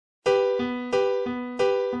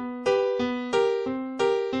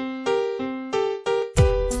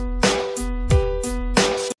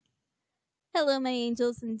Hello, my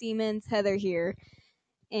angels and demons. Heather here.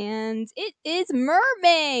 And it is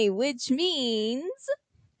MerMay, which means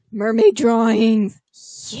mermaid drawings.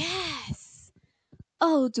 Yes!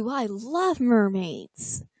 Oh, do I love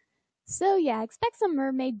mermaids. So yeah, expect some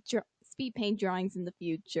mermaid speed paint drawings in the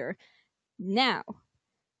future. Now,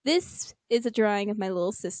 this is a drawing of my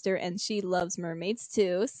little sister, and she loves mermaids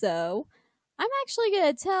too, so I'm actually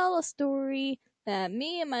going to tell a story that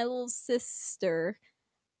me and my little sister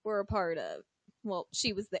were a part of. Well,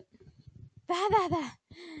 she was there.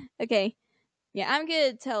 Okay. Yeah, I'm going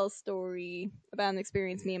to tell a story about an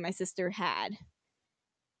experience me and my sister had.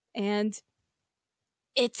 And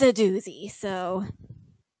it's a doozy, so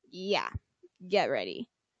yeah, get ready.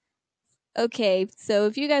 Okay, so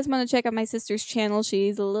if you guys want to check out my sister's channel,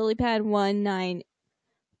 she's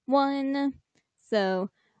lilypad191. So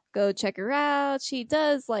go check her out. She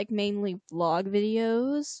does like mainly vlog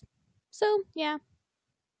videos. So yeah,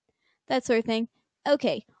 that sort of thing.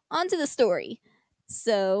 Okay, on to the story.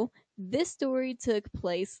 So this story took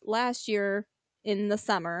place last year in the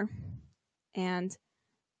summer, and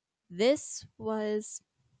this was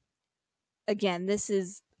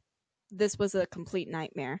this was a complete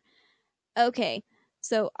nightmare. Okay,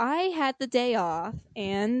 so I had the day off,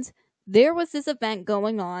 and there was this event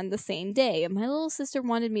going on the same day, and my little sister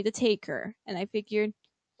wanted me to take her, and I figured,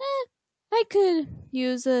 I could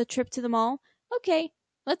use a trip to the mall. Okay,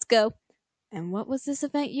 let's go. And what was this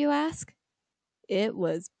event, you ask? It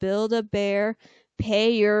was Build-A-Bear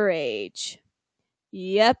Pay Your Age.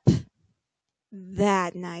 Yep,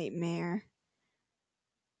 that nightmare.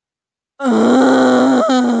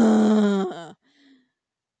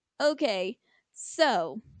 Okay,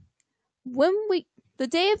 so the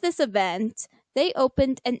day of this event, they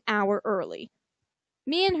opened an hour early.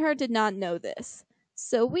 Me and her did not know this.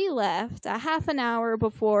 So we left a half an hour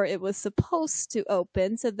before it was supposed to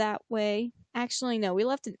open, so that way, actually no, we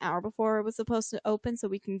left an hour before it was supposed to open so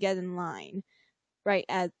we can get in line right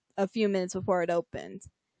at a few minutes before it opened.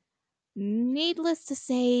 Needless to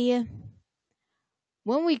say,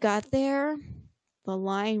 when we got there, the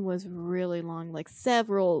line was really long, like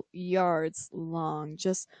several yards long.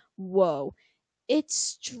 Just whoa. It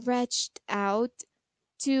stretched out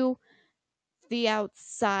to the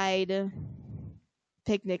outside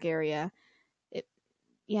picnic area.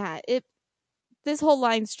 This whole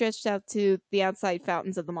line stretched out to the outside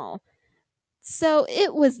fountains of the mall. So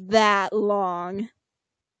it was that long.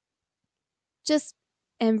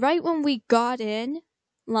 And right when we got in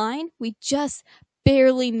line, we just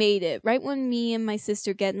barely made it. Right when me and my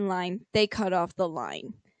sister get in line, they cut off the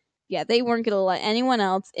line. Yeah, they weren't going to let anyone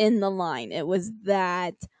else in the line. It was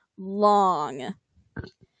that long.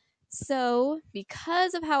 So,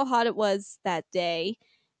 because of how hot it was that day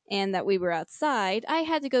and that we were outside, I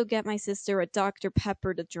had to go get my sister a Dr.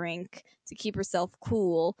 Pepper to drink to keep herself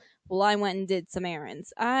cool while I went and did some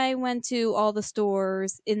errands. I went to all the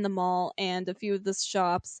stores in the mall and a few of the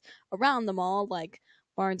shops around the mall, like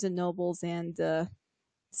Barnes & Nobles and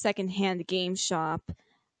secondhand game shop,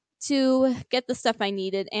 to get the stuff I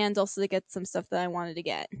needed and also to get some stuff that I wanted to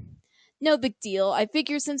get. No big deal. I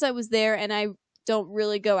figured since I was there and I don't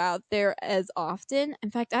really go out there as often. In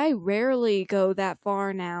fact, I rarely go that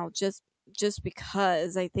far now just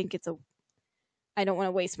because I think I don't want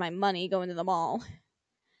to waste my money going to the mall.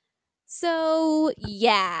 So,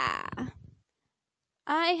 yeah.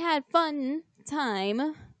 I had fun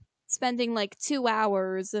time spending like 2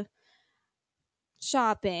 hours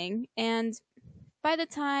shopping, and by the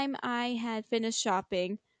time I had finished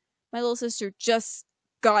shopping, my little sister just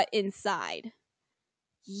got inside.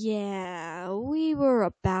 Yeah, we were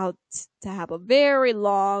about to have a very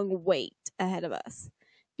long wait ahead of us.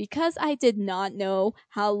 Because I did not know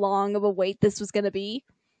how long of a wait this was going to be,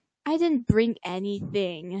 I didn't bring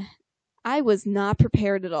anything. I was not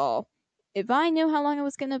prepared at all. If I knew how long it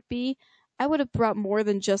was going to be, I would have brought more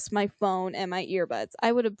than just my phone and my earbuds.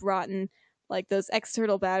 I would have brought in like those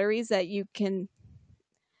external batteries that you can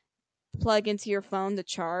plug into your phone to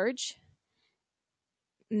charge.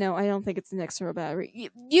 No, I don't think it's an external battery.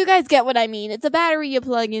 You guys get what I mean. It's a battery you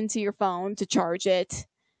plug into your phone to charge it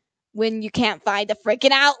when you can't find a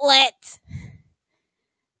freaking outlet.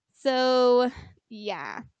 So,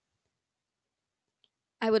 yeah.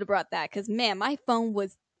 I would have brought that because, man, my phone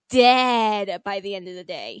was dead by the end of the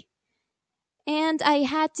day. And I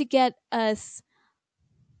had to get us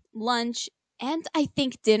lunch and I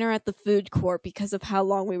think dinner at the food court because of how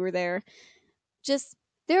long we were there.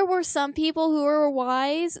 There were some people who were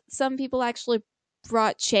wise. Some people actually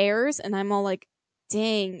brought chairs, and I'm all like,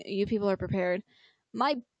 dang, you people are prepared.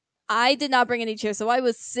 I did not bring any chairs, so I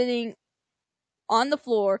was sitting on the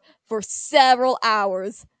floor for several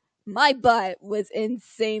hours. my butt was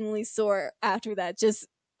insanely sore after that. Just,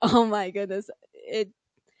 oh my goodness. It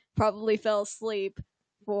probably fell asleep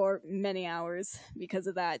for many hours because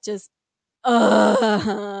of that. Just,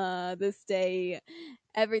 this day.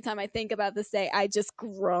 Every time I think about this day, I just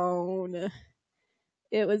groan.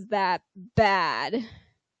 It was that bad.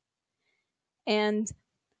 And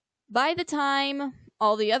by the time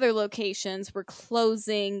all the other locations were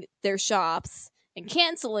closing their shops and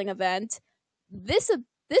canceling event, this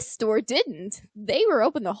store didn't. They were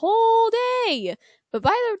open the whole day. But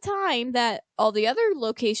by the time that all the other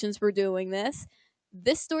locations were doing this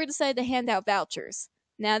store decided to hand out vouchers.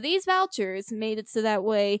 Now, these vouchers made it so that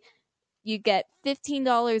way you get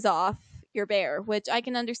 $15 off your bear, which I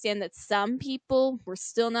can understand that some people were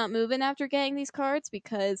still not moving after getting these cards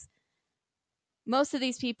because most of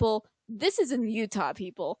these people, this is in Utah,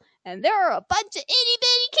 people, and there are a bunch of itty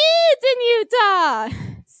bitty kids in Utah.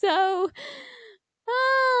 So,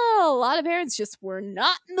 a lot of parents just were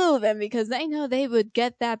not moving because they know they would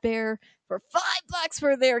get that bear for $5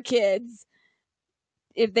 for their kids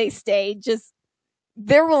if they stayed. Just,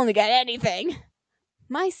 they're willing to get anything.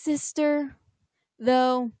 My sister,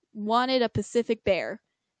 though, wanted a Pacific bear.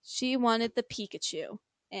 She wanted the Pikachu.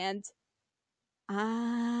 And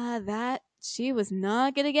that she was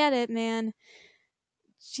not gonna get it, man.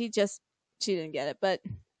 She didn't get it. But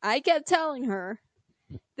I kept telling her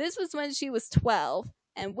this was when she was 12,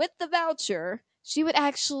 and with the voucher, she would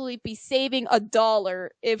actually be saving $1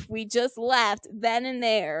 if we just left then and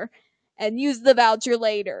there and used the voucher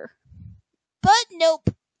later. But nope.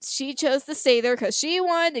 She chose to stay there because she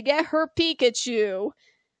wanted to get her Pikachu.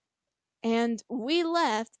 And we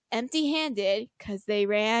left empty-handed because they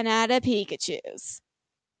ran out of Pikachus.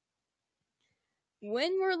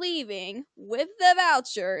 When we're leaving with the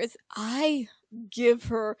vouchers, I give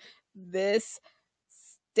her this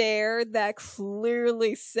stare that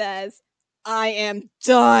clearly says, I am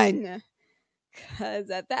done. Because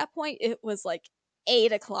at that point, it was like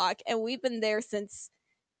 8 o'clock, and we've been there since,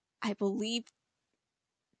 I believe,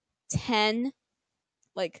 10,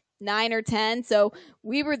 like 9 or 10. So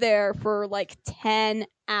we were there for like 10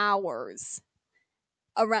 hours,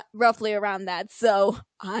 roughly around that. So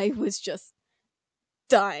I was just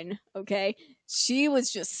done. Okay, she was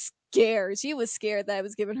just scared. She was scared that I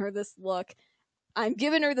was giving her this look. I'm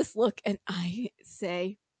giving her this look, and I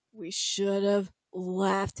say we should have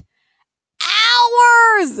left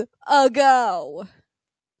hours ago.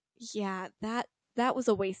 Yeah, that was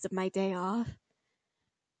a waste of my day off.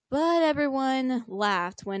 But everyone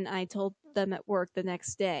laughed when I told them at work the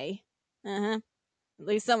next day. At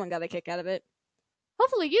least someone got a kick out of it.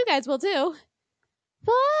 Hopefully you guys will too.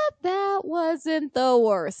 But that wasn't the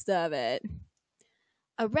worst of it.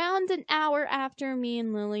 Around an hour after me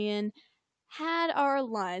and Lillian had our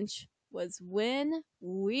lunch was when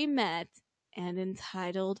we met an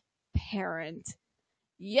entitled parent.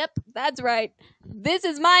 Yep, that's right. This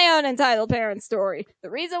is my own entitled parent story.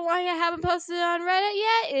 The reason why I haven't posted it on Reddit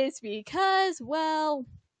yet is because, well,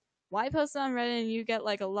 why post it on Reddit and you get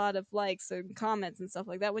like a lot of likes and comments and stuff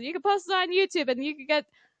like that when you can post it on YouTube and you can get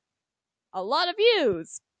a lot of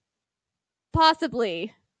views?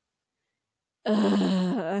 Possibly.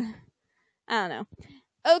 I don't know.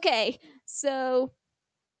 Okay, so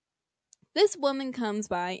this woman comes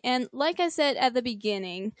by, and like I said at the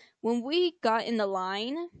beginning, when we got in the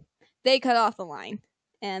line, they cut off the line.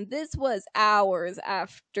 And this was hours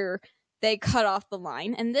after they cut off the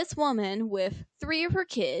line. And this woman with 3 of her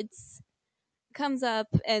kids comes up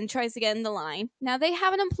and tries to get in the line. Now, they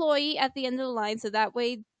have an employee at the end of the line, so that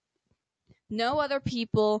way no other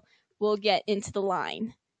people will get into the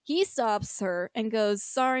line. He stops her and goes,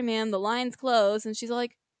 "Sorry, ma'am, the line's closed." And she's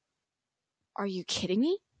like, "Are you kidding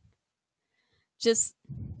me?" Just,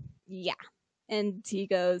 yeah. And he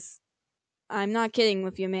goes, "I'm not kidding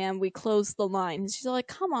with you, ma'am. We closed the line." And she's like,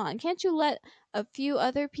 "Come on, can't you let a few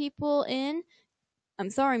other people in?" "I'm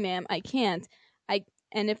sorry, ma'am, I can't.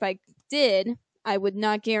 And if I did, I would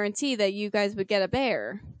not guarantee that you guys would get a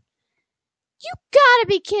bear." "You gotta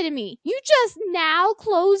be kidding me. You just now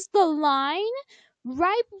closed the line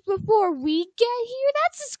right before we get here?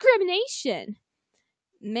 That's discrimination."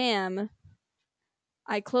 "Ma'am,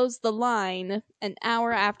 I closed the line an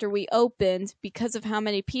hour after we opened because of how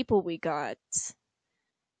many people we got.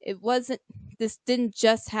 This didn't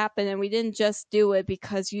just happen, and we didn't just do it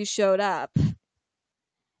because you showed up."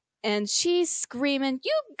 And she's screaming,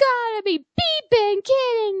 "You gotta be beeping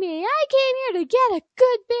kidding me. I came here to get a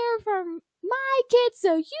good bear for my kids,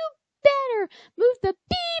 so you better move the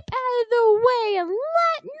beep out of the way and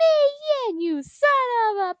let me in, you son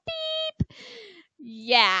of a beep."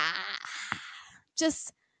 Yeah.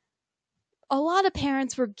 Just, a lot of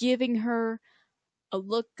parents were giving her a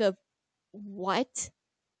look of, what?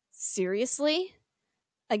 Seriously?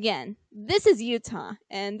 Again, this is Utah,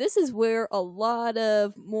 and this is where a lot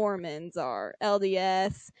of Mormons are,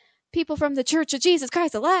 LDS, people from the Church of Jesus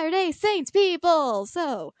Christ of Latter-day Saints people.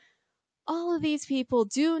 So, all of these people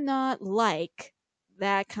do not like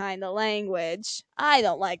that kind of language. I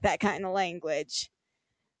don't like that kind of language.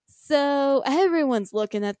 So, everyone's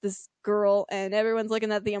looking at this girl, and everyone's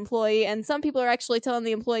looking at the employee, and some people are actually telling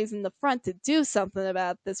the employees in the front to do something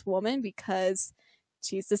about this woman because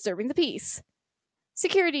she's disturbing the peace.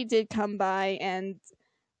 Security did come by and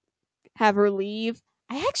have her leave.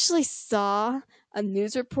 I actually saw a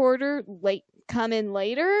news reporter come in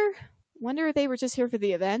later. Wonder if they were just here for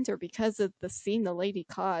the event or because of the scene the lady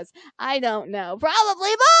caused. I don't know.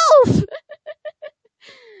 Probably both!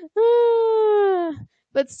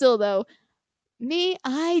 But still, though,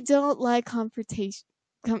 I don't like confrontation.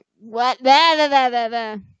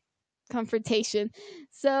 Confrontation.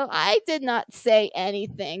 So I did not say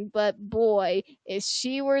anything, but boy, if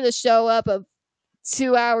she were to show up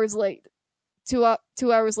 2 hours late, 2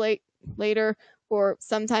 hours later, or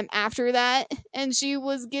sometime after that, and she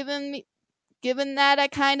was given that a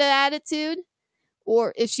kind of attitude,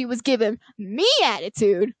 or if she was giving me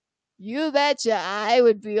attitude, you betcha I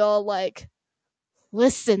would be all like,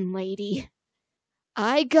 listen, lady,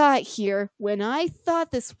 I got here when I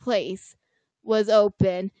thought this place was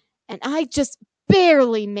open, and I just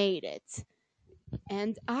barely made it.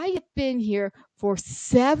 And I have been here for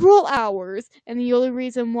several hours, and the only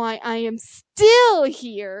reason why I am still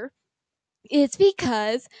here is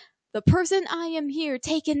because the person I am here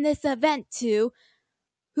taking this event to,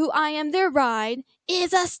 who I am their ride,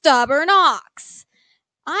 is a stubborn ox.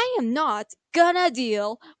 I am not gonna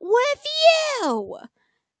deal with you.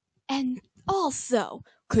 And also,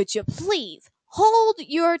 could you please hold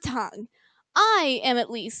your tongue? I am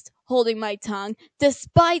at least holding my tongue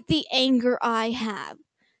despite the anger I have.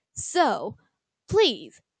 So,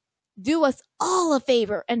 please, do us all a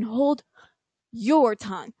favor and hold your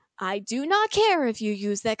tongue. I do not care if you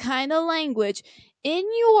use that kind of language in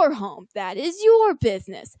your home. That is your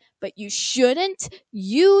business. But you shouldn't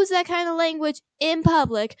use that kind of language in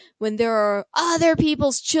public when there are other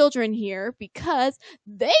people's children here, because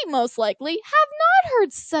they most likely have not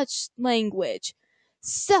heard such language.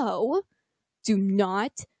 So, do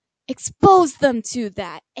not expose them to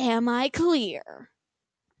that. Am I clear?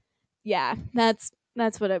 Yeah, that's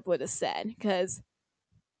what I would have said, because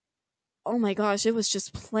oh my gosh, it was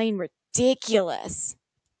just plain ridiculous.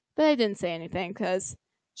 But I didn't say anything because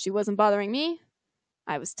she wasn't bothering me.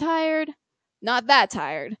 I was tired. Not that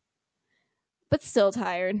tired, but still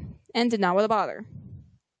tired, and did not want to bother.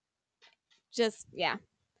 Just, yeah.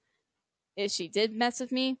 If she did mess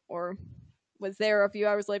with me, or was there a few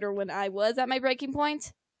hours later when I was at my breaking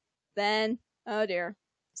point, then, oh dear,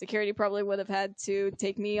 security probably would have had to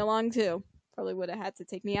take me along too. Probably would have had to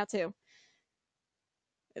take me out too.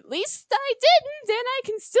 At least I didn't, and I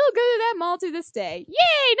can still go to that mall to this day.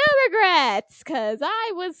 Yay, no regrets, because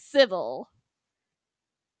I was civil.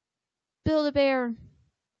 Build-A-Bear,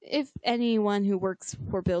 if anyone who works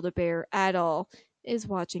for Build-A-Bear at all is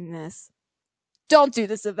watching this, don't do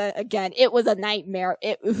this event again. It was a nightmare.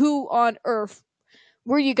 Who on earth?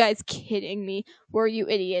 Were you guys kidding me? Were you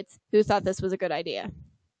idiots who thought this was a good idea?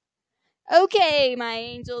 Okay, my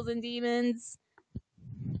angels and demons.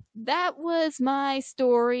 That was my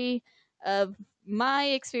story of my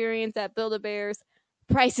experience at Build-A-Bear's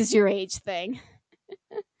Price is Your Age thing.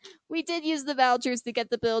 We did use the vouchers to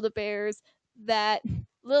get the Build-A-Bears that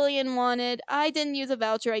Lillian wanted. I didn't use a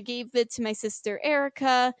voucher. I gave it to my sister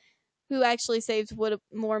Erica, who actually saved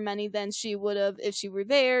more money than she would have if she were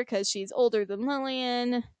there, because she's older than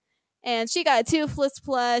Lillian. And she got a Toothless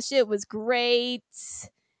plush. It was great.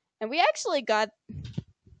 And we actually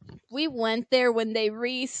we went there when they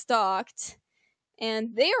restocked,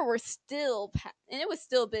 and it was still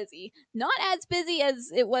busy. Not as busy as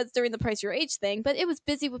it was during the Price Your Age thing, but it was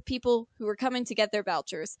busy with people who were coming to get their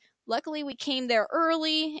vouchers. Luckily, we came there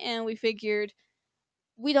early, and we figured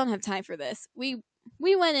we don't have time for this. We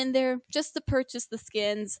went in there just to purchase the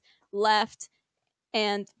skins, left,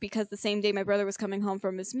 and because the same day my brother was coming home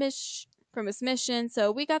from his mission,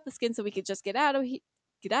 so we got the skins so we could just get out of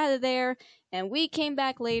there, and we came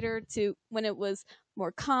back later to when it was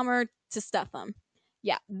more calmer to stuff them.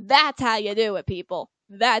 Yeah, that's how you do it, people.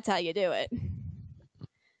 That's how you do it.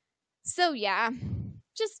 So yeah,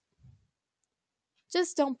 just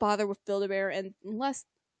don't bother with Build-A-Bear, and unless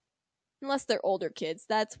they're older kids,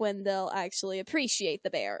 that's when they'll actually appreciate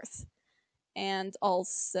the bears. And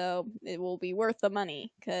also, it will be worth the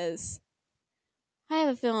money, because I have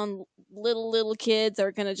have a feeling little kids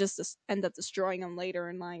are gonna just end up destroying them later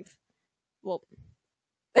in life. Well,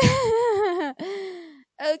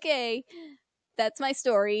 okay, that's my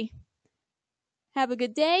story. Have a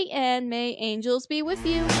good day, and may angels be with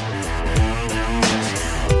you.